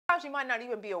Sometimes you might not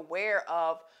even be aware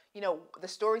of, the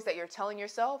stories that you're telling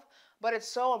yourself, but it's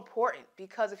so important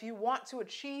because if you want to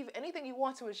achieve anything you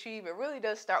want to achieve, it really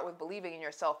does start with believing in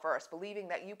yourself first, believing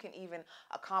that you can even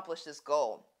accomplish this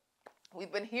goal.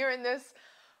 We've been hearing this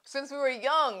since we were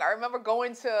young. I remember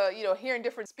going to, hearing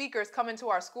different speakers come into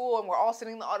our school, and we're all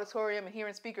sitting in the auditorium and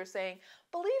hearing speakers saying,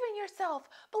 believe in yourself,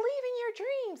 believe in your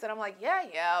dreams. And I'm like,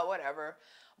 yeah, whatever.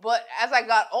 But as I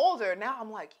got older, now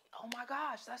I'm like, oh my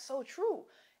gosh, that's so true.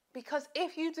 Because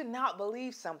if you do not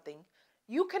believe something,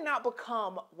 you cannot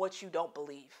become what you don't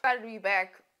believe. I'm excited to be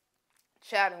back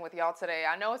chatting with y'all today.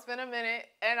 I know it's been a minute,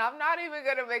 and I'm not even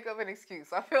going to make up an excuse.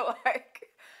 I feel like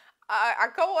I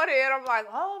come on here and I'm like,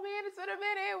 oh man, it's been a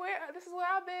minute. This is where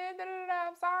I've been. Da, da,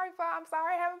 da. I'm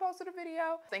sorry I haven't posted a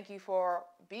video. Thank you for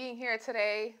being here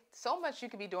today. So much you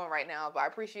could be doing right now, but I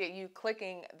appreciate you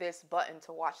clicking this button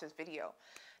to watch this video.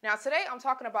 Now today I'm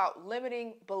talking about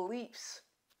limiting beliefs,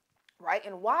 right?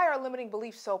 And why are limiting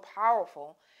beliefs so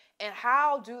powerful? And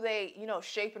how do they,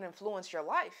 shape and influence your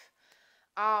life?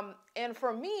 And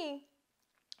for me,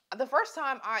 the first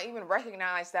time I even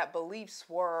recognized that beliefs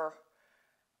were,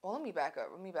 well, let me back up.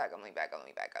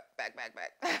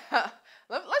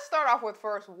 Let's start off with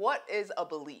first, what is a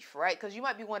belief, right? Because you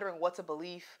might be wondering, what's a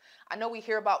belief? I know we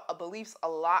hear about beliefs a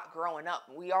lot growing up.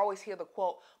 We always hear the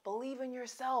quote, believe in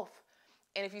yourself.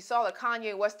 And if you saw the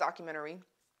Kanye West documentary,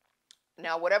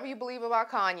 now whatever you believe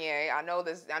about Kanye, I know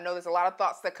there's a lot of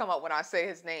thoughts that come up when I say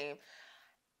his name.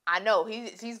 I know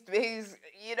he's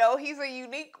a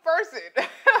unique person.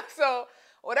 So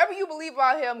whatever you believe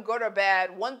about him, good or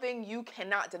bad, one thing you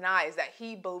cannot deny is that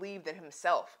he believed in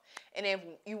himself. And if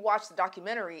you watch the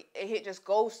documentary, it just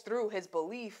goes through his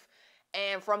belief,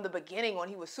 and from the beginning when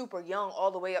he was super young all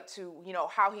the way up to,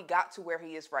 how he got to where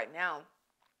he is right now.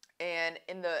 And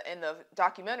in the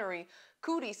documentary,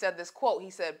 Cootie said this quote.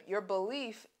 He said, your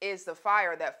belief is the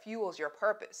fire that fuels your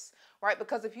purpose, right?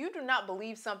 Because if you do not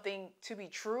believe something to be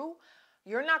true,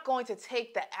 you're not going to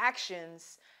take the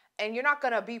actions, and you're not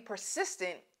going to be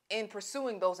persistent in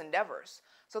pursuing those endeavors.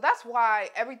 So that's why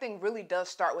everything really does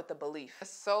start with the belief.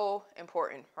 It's so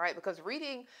important, right? Because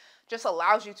reading just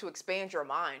allows you to expand your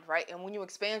mind, right? And when you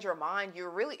expand your mind,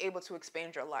 you're really able to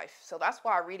expand your life. So that's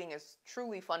why reading is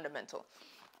truly fundamental.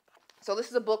 So this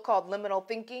is a book called Liminal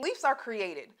Thinking. Beliefs are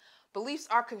created. Beliefs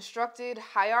are constructed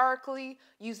hierarchically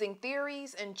using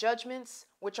theories and judgments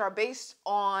which are based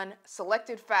on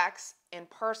selected facts and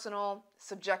personal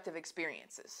subjective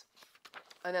experiences.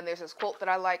 And then there's this quote that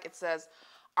I like. It says,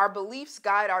 our beliefs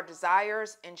guide our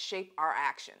desires and shape our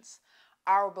actions.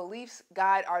 Our beliefs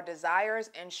guide our desires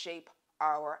and shape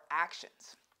our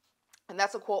actions. And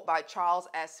that's a quote by Charles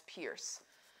S. Pierce.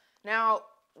 Now,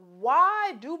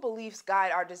 why do beliefs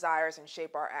guide our desires and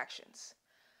shape our actions?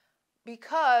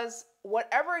 Because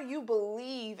whatever you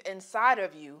believe inside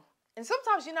of you, and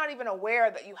sometimes you're not even aware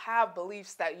that you have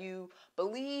beliefs that you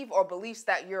believe, or beliefs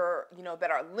that you're, that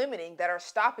are limiting, that are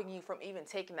stopping you from even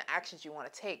taking the actions you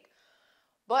want to take.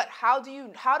 But how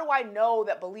do I know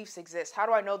that beliefs exist? How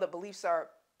do I know that beliefs are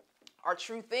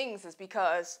true things? Is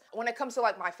because when it comes to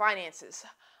like my finances,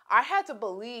 I had to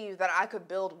believe that I could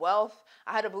build wealth.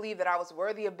 I had to believe that I was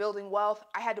worthy of building wealth.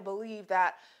 I had to believe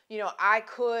that, I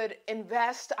could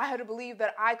invest. I had to believe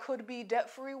that I could be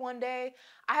debt-free one day.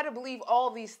 I had to believe all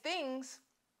these things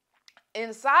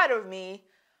inside of me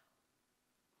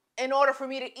in order for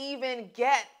me to even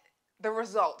get the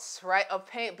results, right, of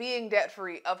being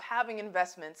debt-free, of having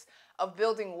investments, of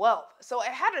building wealth. So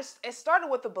it started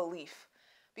with a belief.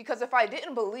 Because if I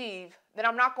didn't believe, then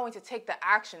I'm not going to take the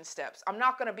action steps. I'm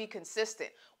not going to be consistent.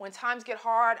 When times get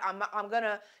hard, I'm going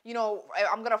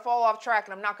to fall off track,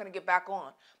 and I'm not going to get back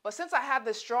on. But since I have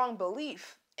this strong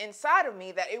belief inside of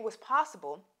me that it was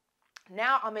possible,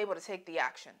 now I'm able to take the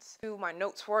actions. Do my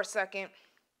notes for a second,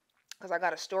 because I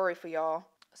got a story for y'all.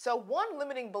 So one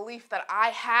limiting belief that I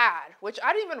had, which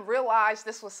I didn't even realize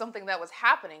this was something that was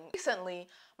happening. Recently,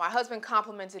 my husband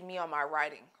complimented me on my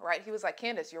writing, right? He was like,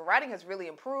 Candice, your writing has really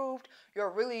improved. You're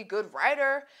a really good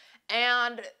writer.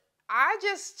 And I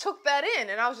just took that in,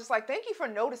 and I was just like, thank you for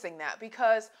noticing that,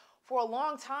 because for a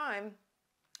long time,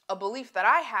 a belief that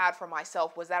I had for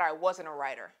myself was that I wasn't a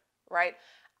writer, right?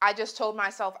 I just told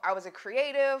myself I was a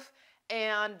creative,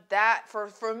 and that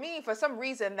for me, for some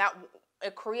reason, that a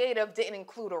creative didn't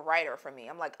include a writer for me.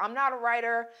 I'm like, I'm not a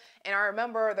writer. And I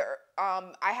remember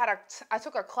I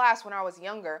took a class when I was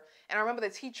younger, and I remember the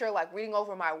teacher like reading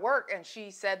over my work, and she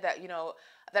said that,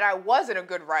 that I wasn't a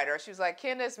good writer. She was like,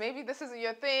 Candice, maybe this isn't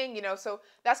your thing, so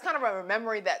that's kind of a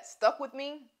memory that stuck with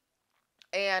me.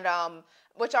 And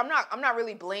which I'm not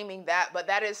really blaming that, but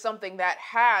that is something that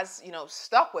has,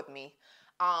 stuck with me.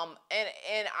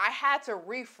 And I had to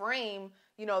reframe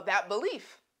that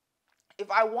belief. If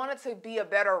I wanted to be a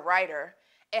better writer,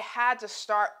 it had to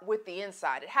start with the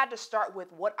inside. It had to start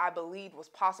with what I believed was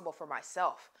possible for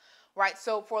myself, right?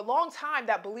 So for a long time,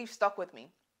 that belief stuck with me.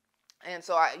 And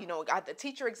so I got the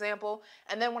teacher example.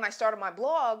 And then when I started my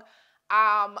blog,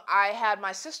 I had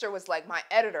my sister was like my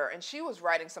editor, and she was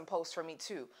writing some posts for me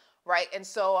too, right? And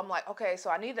so I'm like, okay, so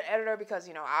I need an editor because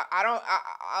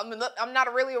I'm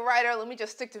not really a writer. Let me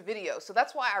just stick to video. So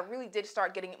that's why I really did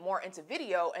start getting more into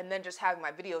video, and then just having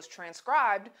my videos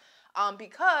transcribed,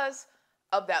 because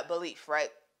of that belief,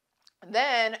 right?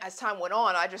 Then as time went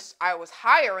on, I was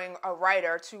hiring a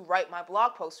writer to write my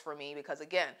blog posts for me, because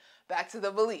again, back to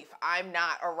the belief, I'm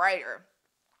not a writer.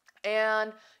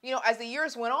 And as the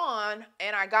years went on,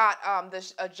 and I got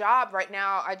a job right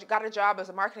now. I got a job as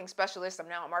a marketing specialist. I'm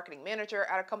now a marketing manager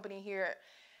at a company here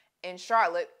in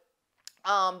Charlotte.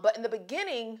 But in the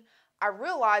beginning, I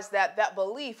realized that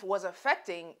belief was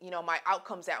affecting my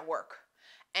outcomes at work.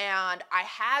 And I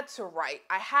had to write.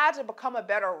 I had to become a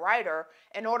better writer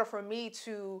in order for me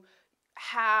to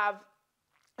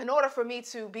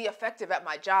be effective at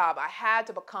my job. I had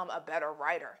to become a better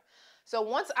writer. So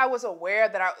once I was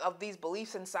aware of these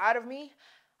beliefs inside of me,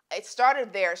 it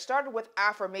started there. It started with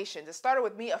affirmations. It started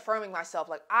with me affirming myself,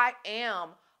 like, I am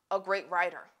a great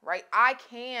writer, right? I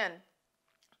can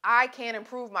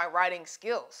improve my writing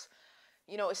skills.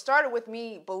 It started with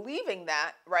me believing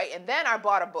that, right? And then I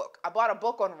bought a book. I bought a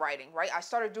book on writing, right? I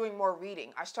started doing more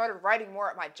reading. I started writing more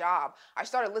at my job. I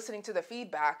started listening to the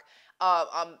feedback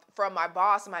from my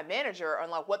boss and my manager on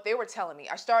like what they were telling me.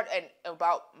 I started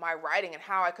about my writing and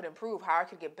how I could improve, how I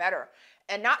could get better,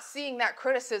 and not seeing that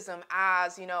criticism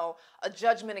as a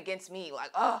judgment against me,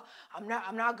 like, oh, I'm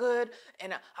not good,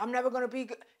 and I'm never gonna be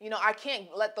good. I can't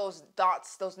let those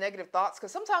negative thoughts,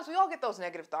 because sometimes we all get those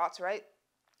negative thoughts, right?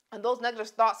 And those negative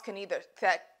thoughts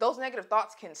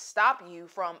can stop you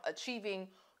from achieving,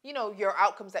 your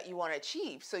outcomes that you want to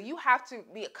achieve. So you have to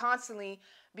constantly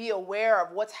be aware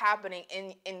of what's happening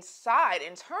inside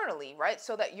internally, right?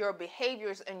 So that your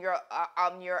behaviors and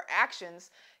your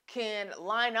actions can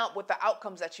line up with the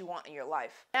outcomes that you want in your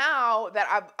life. Now that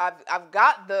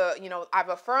I've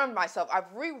affirmed myself, I've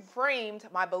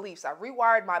reframed my beliefs, I've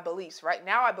rewired my beliefs, right?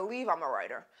 Now I believe I'm a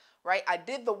writer, right? I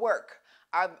did the work.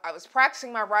 I was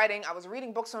practicing my writing. I was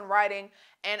reading books on writing,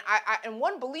 and and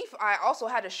one belief I also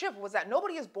had to shift was that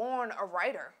nobody is born a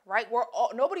writer, right?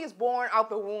 Nobody is born out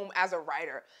the womb as a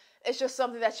writer. It's just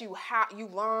something that you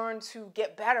learn to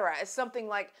get better at. It's something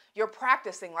like you're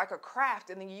practicing, like a craft,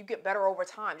 and then you get better over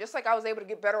time. Just like I was able to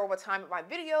get better over time at my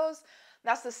videos,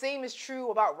 that's the same is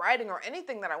true about writing or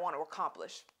anything that I want to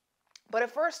accomplish. But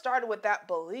it first started with that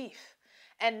belief,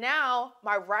 and now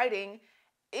my writing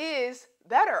is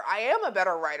better. I am a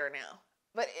better writer now.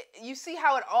 But you see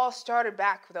how it all started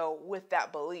back, though, with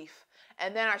that belief.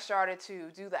 And then I started to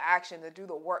do the action, to do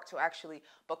the work to actually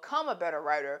become a better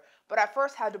writer. But I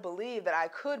first had to believe that I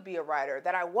could be a writer,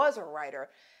 that I was a writer.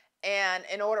 And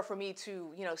in order for me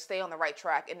to, stay on the right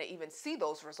track and to even see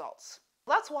those results.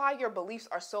 That's why your beliefs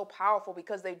are so powerful,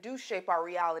 because they do shape our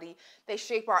reality. They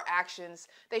shape our actions.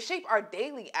 They shape our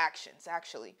daily actions,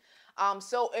 actually.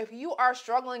 So if you are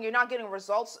struggling, you're not getting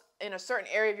results in a certain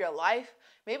area of your life,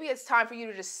 maybe it's time for you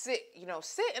to just sit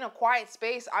in a quiet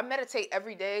space. I meditate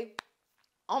every day,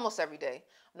 almost every day.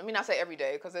 Let me not say every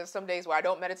day, because there's some days where I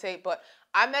don't meditate, but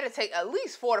I meditate at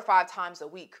least 4 to 5 times a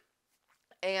week.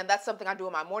 And that's something I do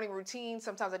in my morning routine.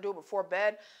 Sometimes I do it before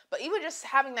bed. But even just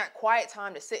having that quiet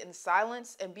time to sit in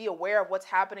silence and be aware of what's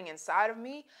happening inside of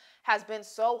me has been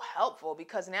so helpful,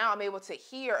 because now I'm able to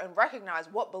hear and recognize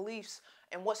what beliefs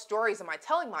and what stories am I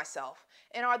telling myself?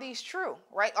 And are these true,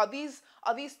 right? Are these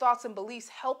thoughts and beliefs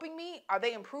helping me? Are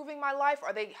they improving my life?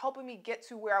 Are they helping me get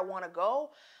to where I want to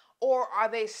go? Or are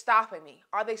they stopping me?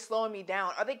 Are they slowing me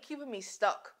down? Are they keeping me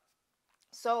stuck?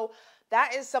 So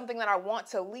that is something that I want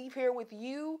to leave here with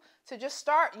you, to just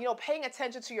start, paying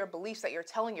attention to your beliefs that you're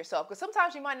telling yourself. Because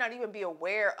sometimes you might not even be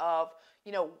aware of,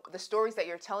 the stories that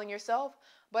you're telling yourself.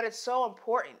 But it's so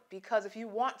important, because if you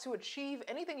want to achieve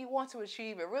anything you want to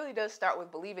achieve, it really does start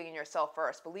with believing in yourself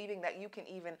first, believing that you can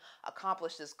even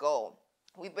accomplish this goal.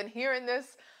 We've been hearing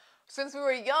this since we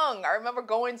were young. I remember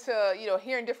going to,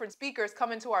 hearing different speakers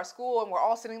come into our school, and we're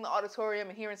all sitting in the auditorium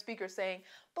and hearing speakers saying,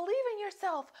 believe in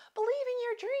yourself, believe in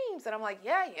your dreams. And I'm like,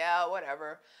 yeah,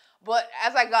 whatever. But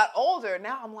as I got older,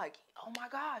 now I'm like, oh my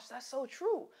gosh, that's so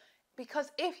true. Because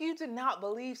if you do not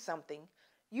believe something,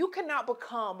 you cannot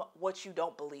become what you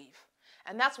don't believe.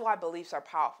 And that's why beliefs are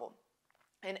powerful.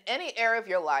 In any area of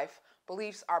your life,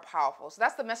 beliefs are powerful. So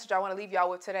that's the message I want to leave y'all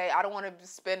with today. I don't want to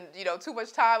spend, too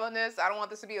much time on this. I don't want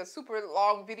this to be a super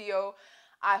long video.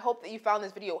 I hope that you found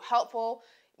this video helpful.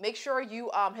 Make sure you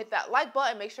hit that like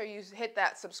button. Make sure you hit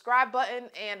that subscribe button.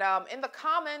 And in the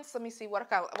comments, let me see what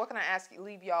can I ask you,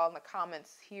 leave y'all in the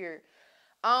comments here.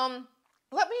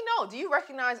 Let me know. Do you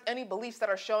recognize any beliefs that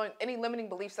are showing, any limiting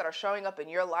beliefs that are showing up in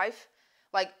your life?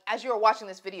 Like, as you were watching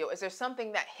this video, is there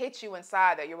something that hit you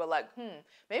inside that you were like,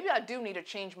 maybe I do need to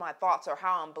change my thoughts or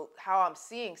how I'm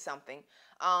seeing something?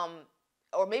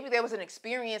 Or maybe there was an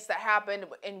experience that happened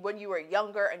when you were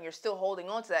younger and you're still holding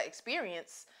on to that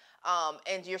experience,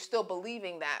 and you're still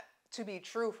believing that to be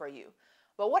true for you.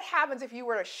 But what happens if you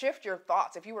were to shift your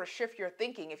thoughts, if you were to shift your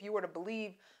thinking, if you were to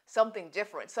believe something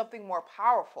different, something more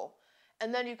powerful?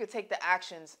 And then you could take the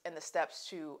actions and the steps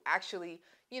to actually,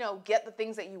 get the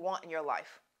things that you want in your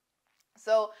life.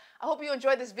 So I hope you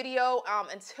enjoyed this video.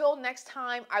 Until next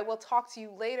time, I will talk to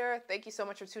you later. Thank you so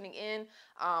much for tuning in.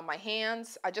 My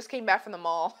hands, I just came back from the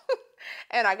mall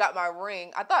and I got my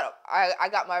ring. I thought I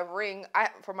got my ring.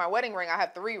 For my wedding ring, I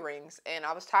have 3 rings and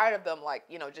I was tired of them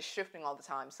just shifting all the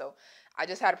time. So I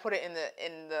just had to put it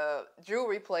in the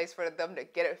jewelry place for them to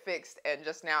get it fixed. And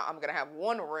just now I'm going to have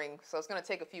 1 ring. So it's going to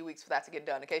take a few weeks for that to get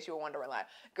done, in case you were wondering, like,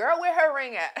 girl, where her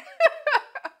ring at?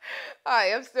 I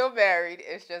am still married.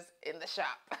 It's just in the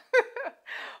shop.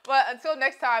 But until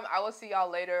next time, I will see y'all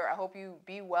later. I hope you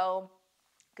be well,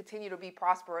 continue to be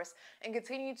prosperous, and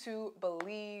continue to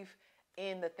believe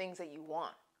in the things that you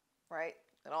want, right?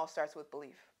 It all starts with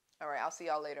belief. All right, I'll see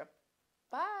y'all later.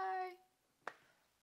 Bye.